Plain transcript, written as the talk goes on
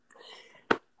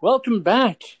Welcome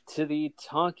back to the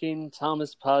Talking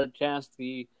Thomas podcast,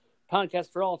 the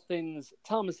podcast for all things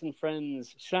Thomas and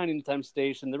Friends, Shining Time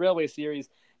Station, the Railway Series,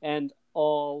 and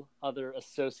all other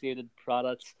associated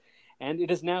products. And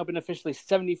it has now been officially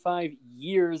 75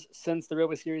 years since the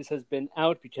Railway Series has been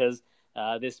out because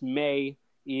this May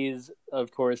is, of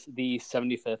course, the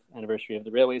 75th anniversary of the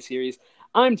Railway Series.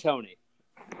 I'm Tony.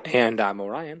 And I'm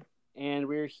Orion. And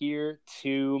we're here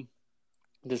to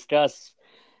discuss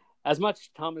as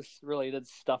much Thomas-related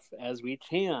stuff as we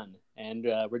can. And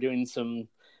we're doing some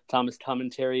Thomas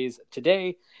commentaries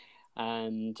today.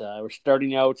 And we're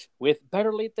starting out with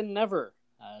Better Late Than Never,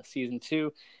 Season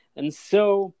 2. And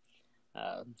so,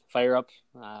 fire up,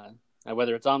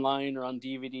 whether it's online or on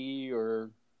DVD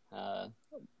or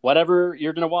whatever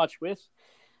you're going to watch with,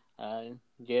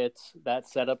 get that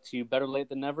set up to Better Late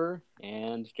Than Never,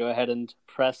 and go ahead and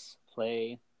press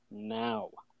play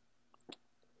now.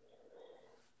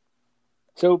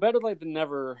 So Better Late Than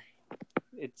Never,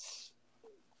 it's,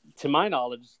 to my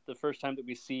knowledge, the first time that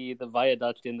we see the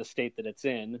viaduct in the state that it's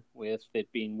in, with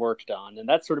it being worked on. And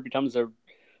that sort of becomes a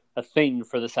thing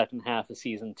for the second half of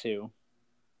Season 2.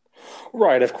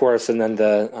 Right, of course. And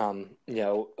then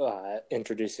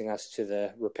introducing us to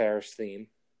the repairs theme.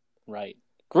 Right.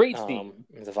 Great theme.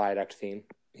 The viaduct theme,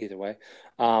 either way.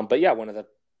 But yeah, one of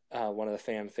the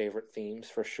fan favorite themes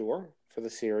for sure for the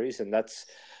series. And that's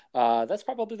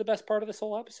probably the best part of this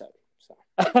whole episode. So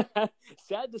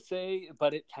sad to say,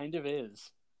 but it kind of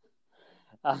is.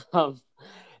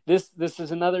 This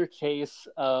is another case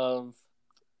of,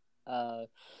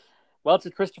 it's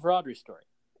a Christopher Awdry story,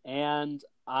 and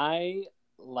I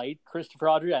like Christopher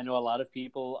Awdry. I know a lot of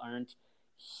people aren't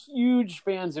huge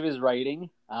fans of his writing.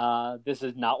 This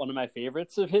is not one of my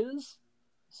favorites of his,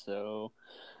 so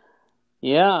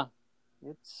yeah,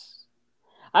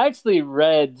 I actually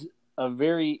read a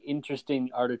very interesting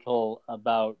article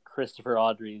about Christopher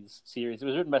Awdry's series. It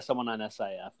was written by someone on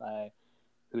SIF,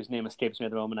 whose name escapes me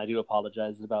at the moment. I do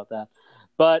apologize about that.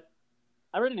 But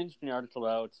I read an interesting article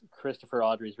about Christopher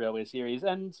Awdry's Railway Series,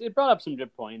 and it brought up some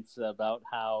good points about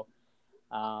how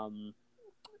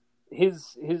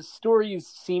his stories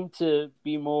seem to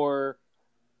be more,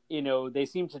 they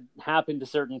seem to happen to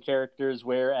certain characters,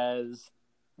 whereas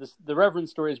the Reverend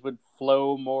stories would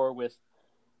flow more with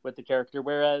the character,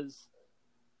 whereas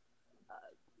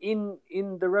in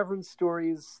the Reverend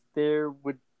stories there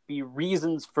would be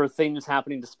reasons for things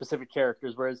happening to specific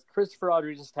characters, whereas Christopher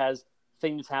Awdry just has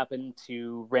things happen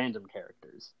to random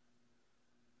characters.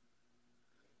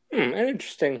 An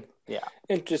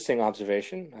interesting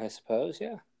observation, I suppose.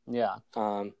 Yeah.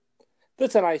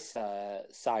 That's a nice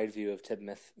side view of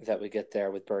Tidmouth that we get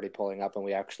there with Bertie pulling up, and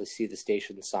we actually see the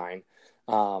station sign.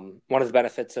 One of the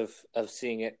benefits of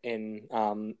seeing it in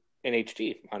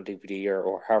HD on DVD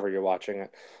or however you're watching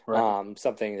it. Right.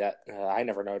 Something that I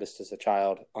never noticed as a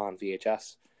child on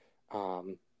VHS.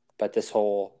 But this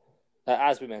whole,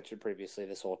 as we mentioned previously,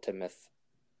 this whole Tidmouth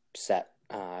set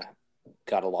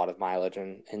got a lot of mileage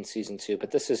in Season 2.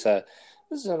 But this is a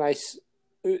nice,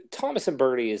 Thomas and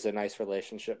Bertie is a nice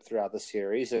relationship throughout the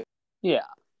series. Yeah.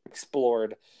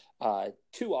 Explored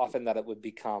too often that it would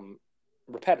become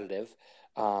repetitive.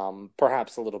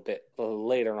 Perhaps a little bit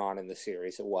later on in the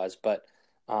series it was, but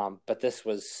this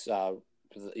was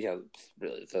really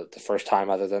the first time,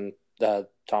 other than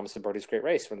Thomas and Bertie's Great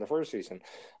Race from the first season,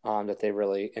 that they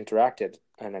really interacted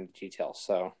in any detail.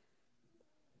 So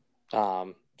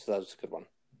that was a good one.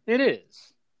 It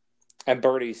is. And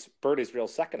Bertie's real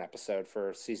second episode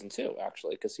for Season 2,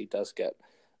 actually, because he does get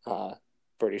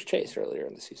Bertie's chase earlier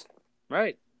in the season.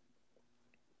 Right.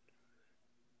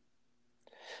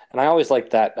 And I always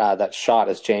liked that shot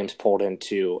as James pulled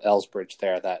into Elsbridge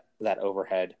there, that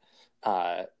overhead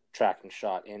tracking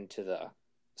shot into the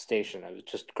station. It was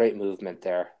just great movement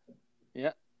there.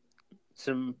 Yeah.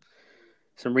 Some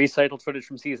recycled footage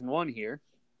from Season 1 here.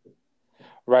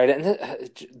 Right, and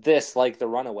this, like The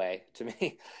Runaway, to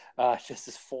me, just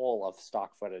is full of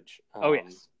stock footage.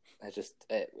 Yes.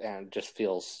 It just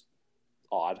feels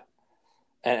odd.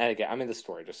 And again, I mean, the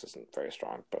story just isn't very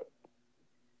strong, but...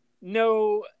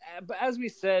 No, but as we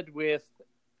said with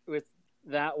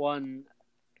that one,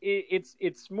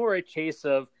 it's more a case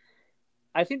of,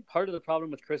 I think part of the problem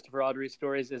with Christopher Awdry's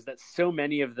stories is that so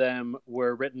many of them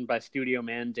were written by studio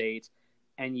mandate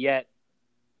and yet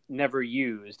never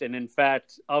used. And in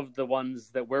fact, of the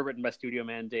ones that were written by studio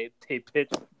mandate, they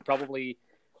pitched probably,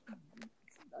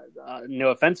 no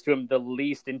offense to him, the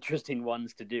least interesting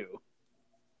ones to do.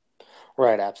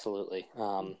 Right, absolutely.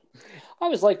 I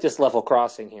always like this level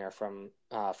crossing here from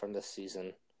this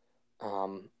season.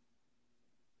 And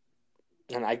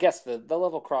I guess the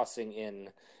level crossing in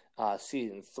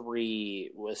season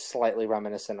 3 was slightly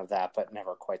reminiscent of that, but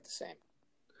never quite the same.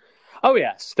 Oh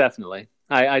yes, definitely.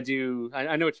 I do.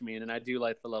 I know what you mean, and I do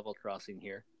like the level crossing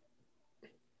here.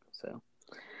 So,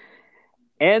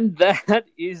 and that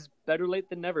is better late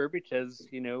than never, because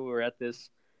we're at this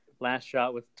last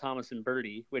shot with Thomas and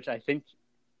Birdie, which I think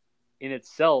in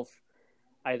itself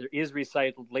either is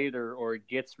recycled later or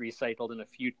gets recycled in a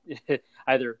few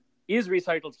either is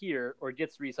recycled here or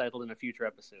gets recycled in a future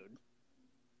episode.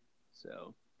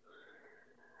 So,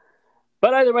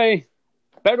 but either way,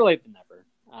 better late than never.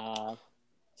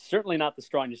 Certainly not the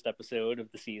strongest episode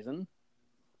of the season,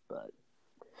 but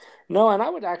no, and I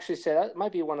would actually say that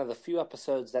might be one of the few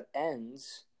episodes that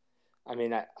ends. I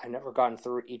mean, I never gotten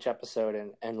through each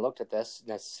episode and looked at this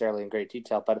necessarily in great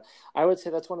detail, but I would say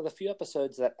that's one of the few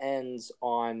episodes that ends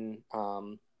on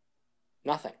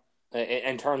nothing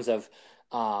in terms of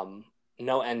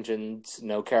no engines,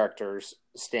 no characters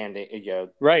standing,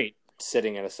 right,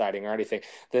 sitting in a siding or anything.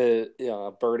 The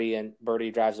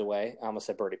Birdie drives away. I almost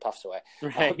said Birdie puffs away.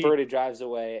 Right. Birdie drives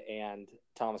away and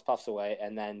Thomas puffs away,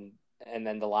 and then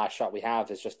the last shot we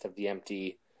have is just of the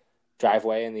empty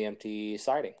driveway and the empty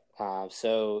siding.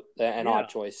 So an odd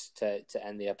choice to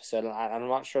end the episode. And I'm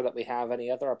not sure that we have any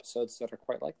other episodes that are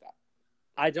quite like that.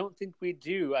 I don't think we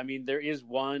do. I mean, there is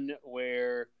one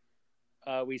where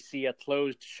we see a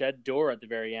closed shed door at the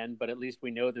very end, but at least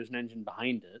we know there's an engine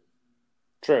behind it.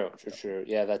 True.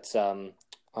 Yeah, that's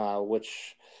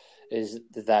which is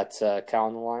that Cal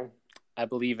on the line? I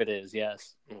believe it is,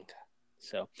 yes. Okay.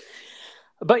 So,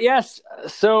 but yes,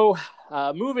 so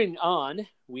moving on,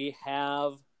 we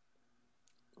have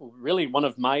really one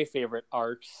of my favorite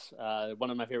arcs, one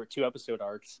of my favorite 2-episode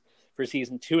arcs for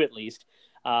season 2 at least.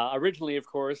 Originally, of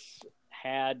course,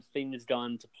 had things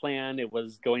gone to plan, it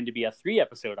was going to be a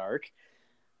 3-episode arc.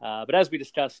 But as we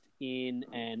discussed in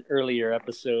an earlier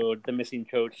episode, the missing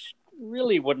coach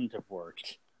really wouldn't have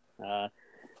worked.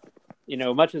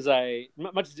 Much as it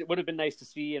would have been nice to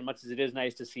see, and much as it is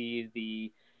nice to see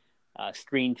the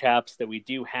screen caps that we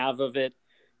do have of it,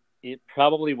 it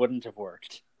probably wouldn't have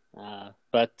worked.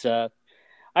 But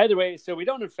either way, so we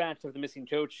don't in fact have the missing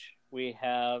coach. We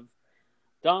have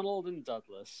Donald and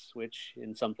Douglas, which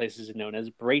in some places is known as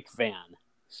Break Van.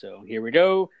 So here we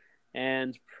go,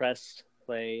 and press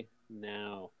play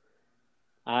now.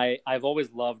 I've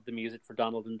always loved the music for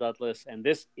Donald and Douglas, and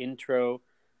this intro,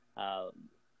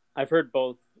 I've heard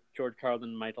both George Carlin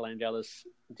and Michael Angelis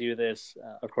do this.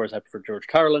 Of course, I prefer George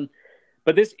Carlin,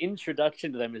 but this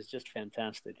introduction to them is just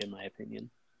fantastic, in my opinion.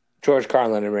 George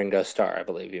Carlin and Ringo Starr, I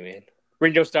believe you mean.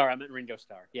 Ringo Starr. I meant Ringo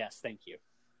Starr. Yes, thank you.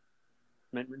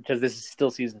 Because this is still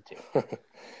season 2.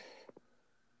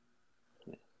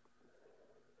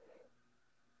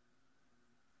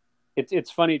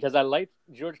 It's funny because I like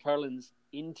George Carlin's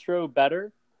intro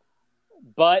better,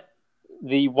 but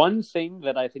the one thing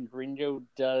that I think Ringo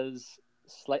does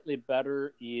slightly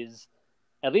better is,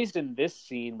 at least in this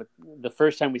scene, with the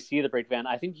first time we see the Break Van,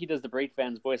 I think he does the Break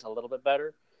Van's voice a little bit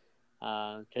better,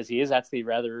 because he is actually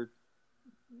rather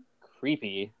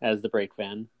creepy as the Break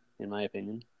Van, in my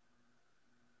opinion.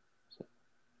 So.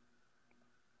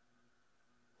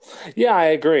 Yeah, I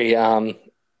agree.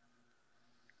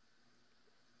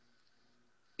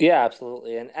 Yeah,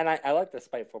 absolutely, and I like the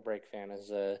spiteful Break Fan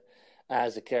as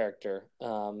a character.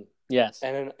 Yes,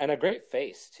 and a great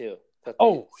face too. That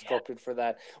sculpted for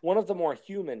that. One of the more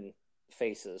human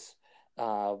faces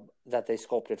that they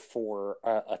sculpted for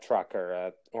a truck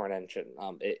or an engine.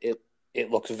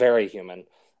 It looks very human,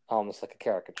 almost like a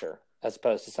caricature, as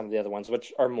opposed to some of the other ones,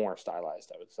 which are more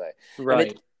stylized, I would say.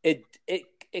 Right. And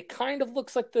it kind of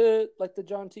looks like the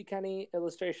John T. Kenny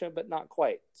illustration, but not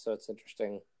quite. So it's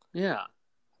interesting. Yeah.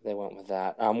 They went with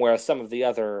that. Whereas some of the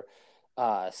other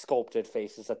sculpted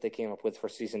faces that they came up with for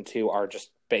season 2 are just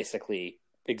basically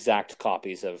exact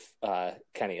copies of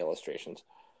Kenny illustrations.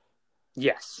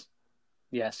 Yes,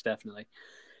 definitely.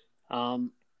 And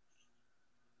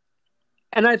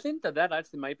I think that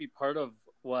actually might be part of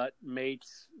what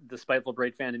makes the Spiteful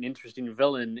Break Fan an interesting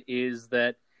villain, is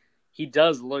that he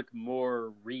does look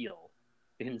more real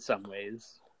in some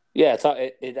ways. Yeah,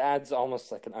 it adds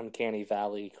almost like an uncanny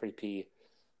valley, creepy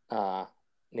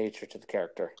nature to the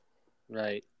character.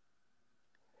 Right.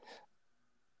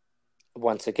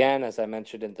 Once again, as I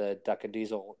mentioned in the Duck and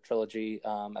Diesel trilogy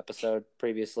episode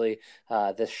previously,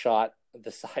 this shot,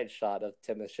 the side shot of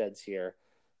Tim the Sheds here,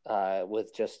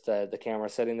 with just the camera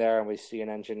sitting there, and we see an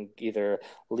engine either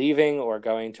leaving or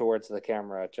going towards the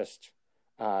camera. Just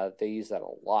they use that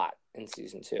a lot in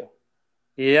season 2.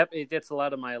 Yep, it gets a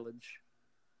lot of mileage.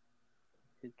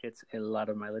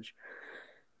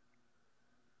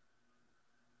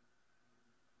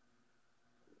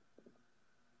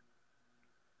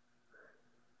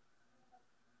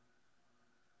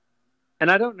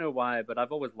 And I don't know why, but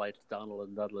I've always liked Donald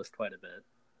and Douglas quite a bit.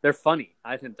 They're funny.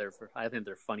 I think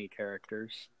they're funny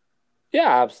characters.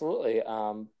 Yeah, absolutely.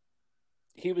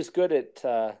 He was good at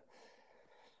the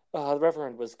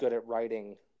Reverend was good at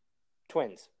writing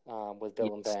twins with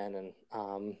Bill and Yes. Ben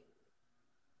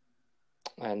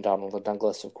and Donald and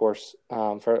Douglas, of course,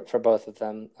 for both of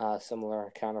them,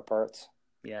 similar counterparts.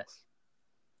 Yes.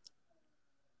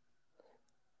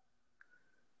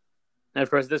 And of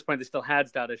course, at this point, they still had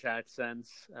Scottish accents.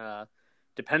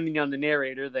 Depending on the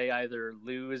narrator, they either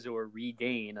lose or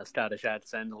regain a Scottish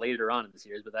accent later on in the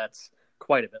series, but that's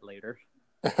quite a bit later.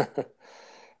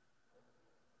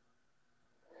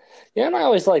 Yeah, and I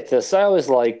always liked this. I always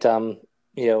liked, you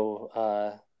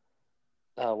know,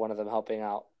 one of them helping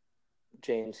out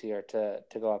James here to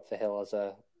go up the hill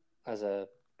as a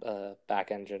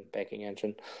banking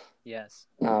engine. Yes.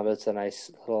 It's a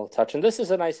nice little touch, and this is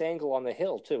a nice angle on the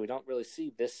hill too. We don't really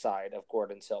see this side of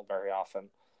Gordon's Hill very often,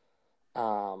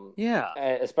 Yeah.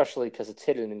 especially because it's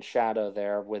hidden in shadow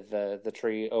there with the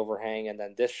tree overhang, and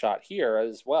then this shot here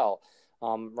as well,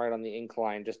 right on the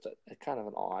incline. Just a kind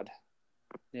of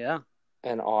Yeah.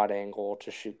 an odd angle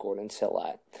to shoot Gordon's Hill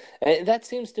at. And that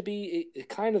seems to be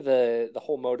kind of the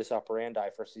whole modus operandi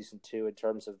for season 2 in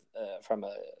terms of from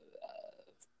a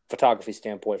photography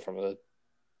standpoint, from a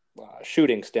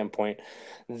shooting standpoint.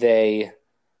 They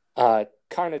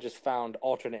kind of just found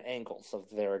alternate angles of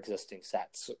their existing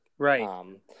sets, Right.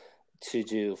 to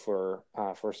do for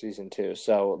season 2.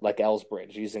 So like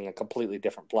Ellsbridge, using a completely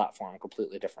different platform,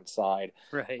 completely different side.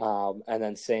 Right. And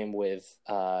then same with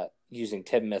using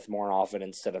Tidmouth more often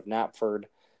instead of Knapford,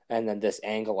 and then this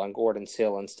angle on Gordon's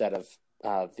Hill instead of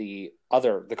the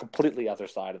completely other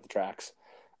side of the tracks,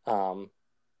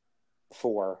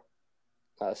 for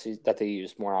that they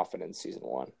used more often in season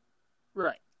 1.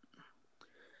 Right.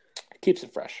 It keeps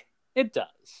it fresh. It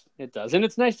does. It does. And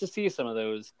it's nice to see some of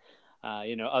those,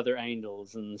 other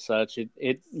angles and such.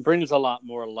 It brings a lot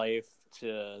more life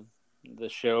to the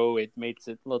show. It makes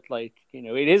it look like,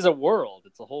 it is a world.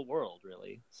 It's a whole world,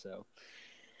 really. So,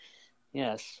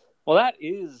 yes. Well, that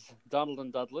is Donald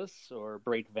and Douglas, or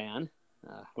Break Van,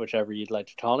 whichever you'd like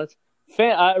to call it.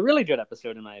 A really good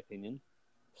episode, in my opinion.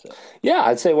 So. Yeah,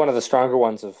 I'd say one of the stronger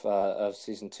ones of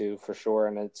season 2 for sure,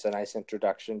 and it's a nice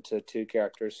introduction to two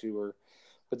characters who were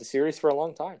with the series for a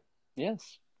long time.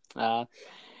 Yes,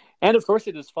 and of course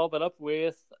it is followed up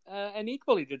with an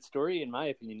equally good story, in my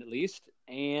opinion, at least,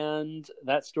 and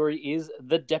that story is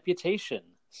The Deputation.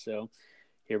 So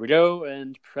here we go,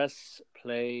 and press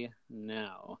play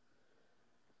now.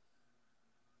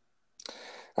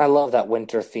 I love that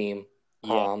winter theme.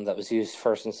 Yeah. That was used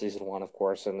first in season 1, of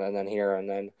course, and then here, and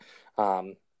then,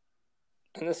 and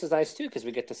this is nice too because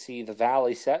we get to see the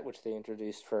valley set, which they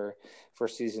introduced for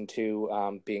season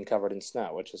 2, being covered in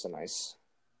snow, which is a nice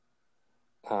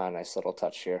little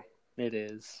touch here. It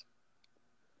is.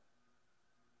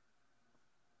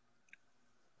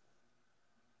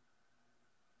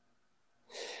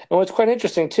 And what's quite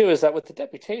interesting too is that with The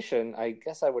Deputation, I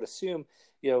guess I would assume,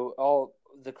 all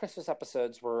the Christmas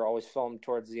episodes were always filmed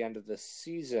towards the end of the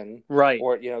season, Right.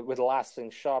 or with the last thing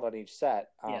shot on each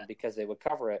set, Yeah. because they would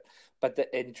cover it. But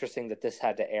interesting that this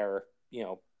had to air,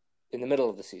 in the middle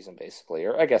of the season, basically,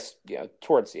 or I guess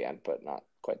towards the end, but not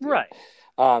quite the Right.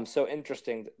 end. So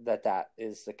interesting that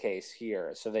is the case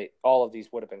here. So all of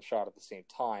these would have been shot at the same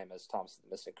time as Thomas and the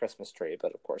Mystic Christmas Tree,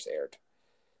 but of course aired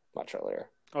much earlier.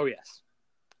 Oh yes,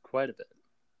 quite a bit.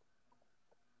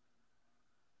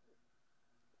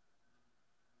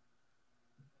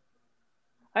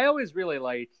 I always really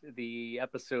liked the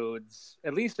episodes,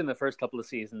 at least in the first couple of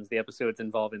seasons, the episodes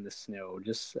involving the snow.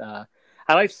 Just, I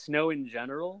like snow in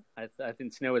general. I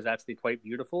think snow is actually quite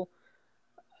beautiful.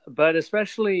 But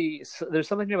especially, there's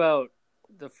something about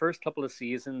the first couple of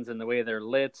seasons and the way they're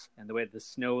lit and the way the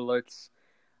snow looks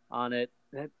on it,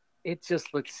 that it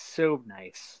just looks so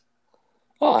nice.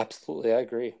 Oh, absolutely. I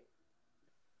agree.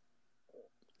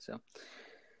 So,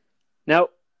 now,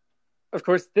 of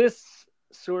course, this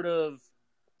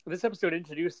episode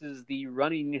introduces the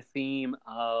running theme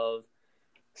of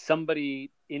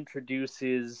somebody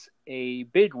introduces a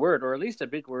big word, or at least a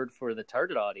big word for the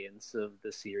target audience of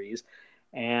the series,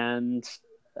 and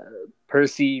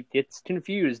Percy gets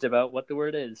confused about what the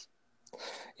word is.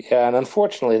 Yeah, and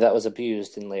unfortunately, that was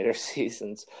abused in later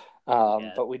seasons.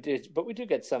 Yeah. But we do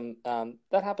get some.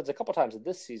 That happens a couple times in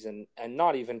this season, and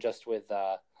not even just with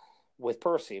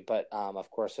Percy, but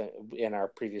of course, in our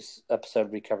previous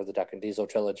episode, we covered the Duck and Diesel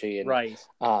trilogy, and Right.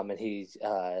 And he's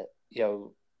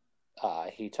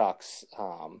he talks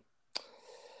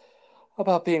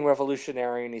about being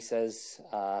revolutionary, and he says,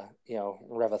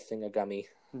 Reva Thingagummy.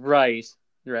 Right.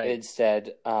 Right.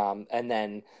 instead. And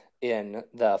then in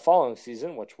the following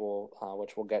season, which we'll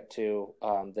get to,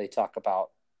 they talk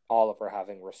about Oliver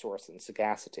having resource and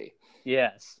sagacity.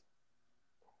 Yes.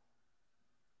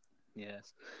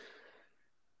 Yes.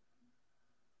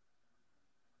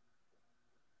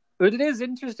 But it is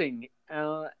interesting,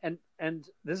 and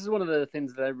this is one of the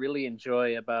things that I really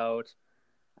enjoy about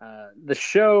the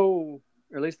show,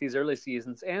 or at least these early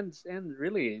seasons, and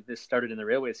really this started in the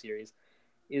Railway series,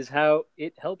 is how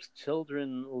it helps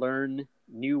children learn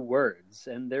new words.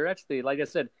 And they're actually, like I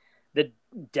said, the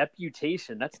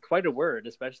deputation, that's quite a word,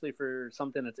 especially for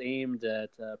something that's aimed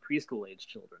at preschool age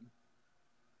children.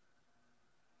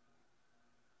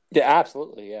 Yeah,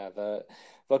 absolutely. Yeah, the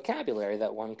vocabulary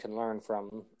that one can learn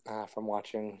from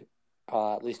watching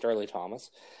at least early Thomas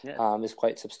Yeah, is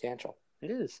quite substantial.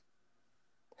 it is.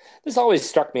 This always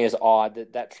struck me as odd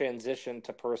that transition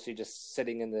to Percy just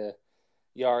sitting in the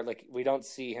yard. Like, we don't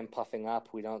see him puffing up,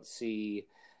 we don't see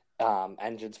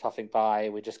engines puffing by.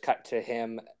 We just cut to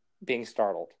him being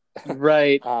startled.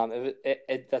 Right.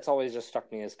 That's always just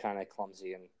struck me as kind of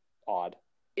clumsy and odd.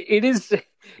 It is.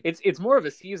 It's more of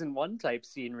a season one type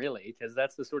scene, really, because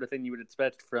that's the sort of thing you would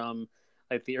expect from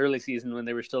like the early season when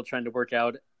they were still trying to work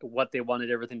out what they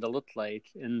wanted everything to look like.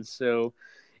 And so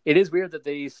it is weird that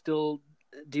they still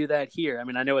do that here. I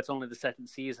mean, I know it's only the second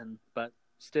season, but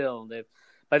still, they've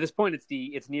by this point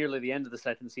it's nearly the end of the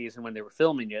second season when they were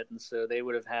filming it, and so they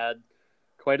would have had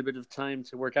quite a bit of time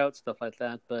to work out stuff like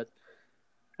that. But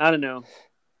I don't know.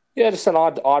 Yeah, just an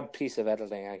odd piece of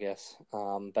editing, I guess.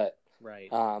 Right.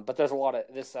 But there's a lot of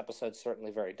this episode's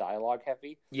certainly very dialogue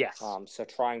heavy. Yes. So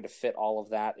trying to fit all of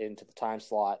that into the time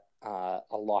slot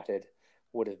allotted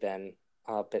would have been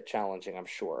a bit challenging, I'm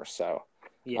sure. So,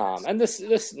 Yes. and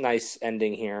this nice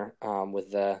ending here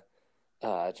with the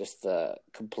just the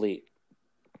complete.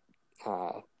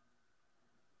 I'm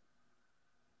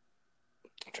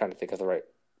trying to think of the right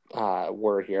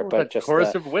word here, but just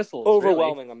chorus the of whistles,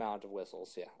 overwhelming really. amount of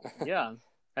whistles. Yeah. Yeah,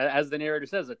 as the narrator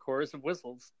says, a chorus of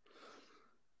whistles.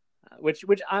 Which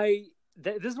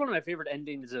this is one of my favorite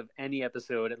endings of any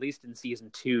episode, at least in season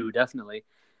 2. Definitely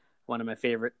one of my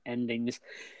favorite endings.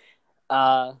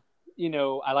 I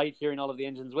like hearing all of the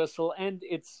engines whistle, and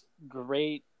it's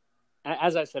great.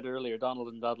 As I said earlier, Donald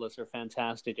and Dudless are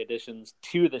fantastic additions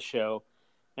to the show,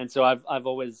 and so I've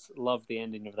always loved the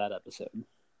ending of that episode.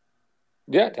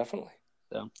 Yeah, definitely.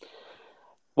 So,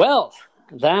 well,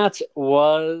 that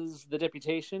was the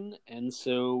deputation, and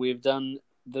so we've done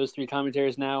those 3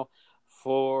 commentaries now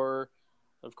for,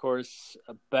 of course,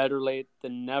 Better Late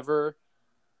Than Never,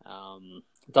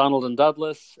 Donald and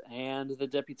Dudless, and the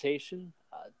deputation.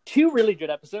 2 really good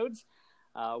episodes.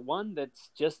 One that's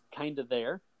just kind of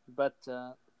there, but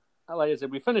like I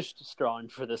said, we finished strong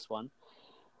for this one.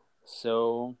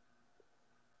 So,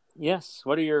 yes,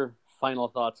 what are your final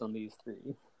thoughts on these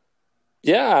 3?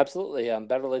 Yeah, absolutely.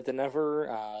 Better Late Than Never.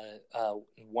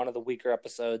 One of the weaker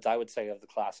episodes, I would say, of the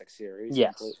classic series.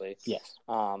 Yes. Completely. Yes.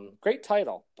 Great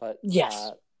title, but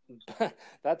yes,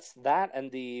 that's that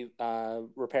and the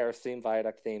repair theme,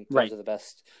 viaduct theme. Those right. are the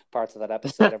best parts of that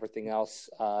episode. Everything else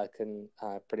can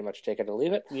pretty much take it or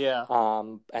leave it. Yeah.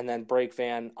 And then Break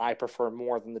Van, I prefer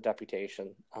more than the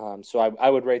deputation. So I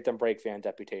would rate them Break Van,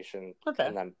 deputation, Okay.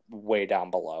 and then way down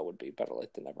below would be Better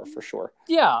Late Than Never for sure.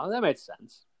 Yeah, that makes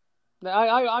sense.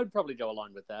 I'd probably go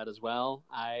along with that as well.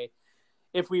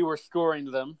 If we were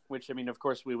scoring them, which, I mean, of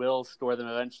course we will score them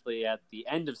eventually at the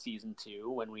end of season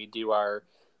 2 when we do our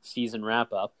season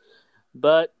wrap-up.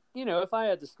 But, if I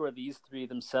had to score these 3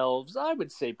 themselves, I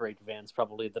would say Break Van's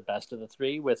probably the best of the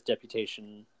 3, with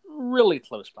Deputation really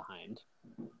close behind.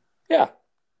 Yeah.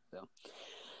 So,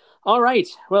 all right.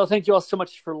 Well, thank you all so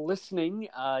much for listening.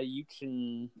 You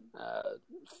can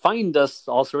find us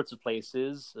all sorts of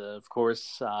places. Of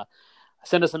course,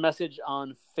 send us a message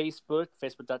on Facebook,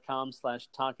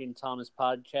 facebook.com/Talking Thomas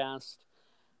Podcast,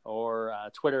 or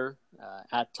Twitter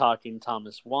at Talking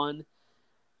Thomas 1.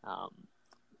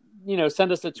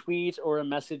 Send us a tweet or a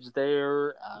message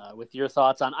there with your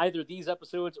thoughts on either these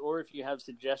episodes, or if you have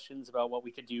suggestions about what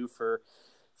we could do for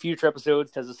future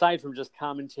episodes, because aside from just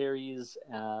commentaries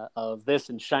of this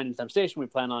and Shining Time Station, we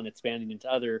plan on expanding into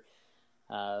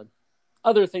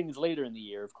other things later in the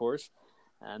year, of course,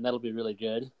 and that'll be really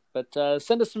good. But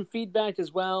send us some feedback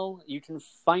as well. You can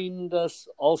find us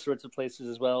all sorts of places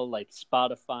as well, like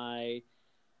Spotify,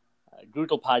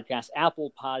 Google Podcasts,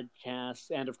 Apple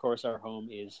Podcasts, and of course our home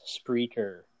is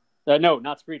Spreaker. No,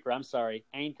 not Spreaker. I'm sorry,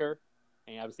 Anchor.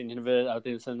 I was thinking of it. I was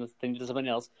thinking of something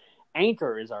else.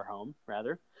 Anchor is our home,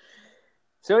 rather.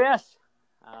 So yes,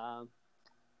 I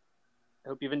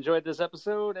hope you've enjoyed this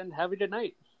episode, and have a good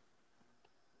night.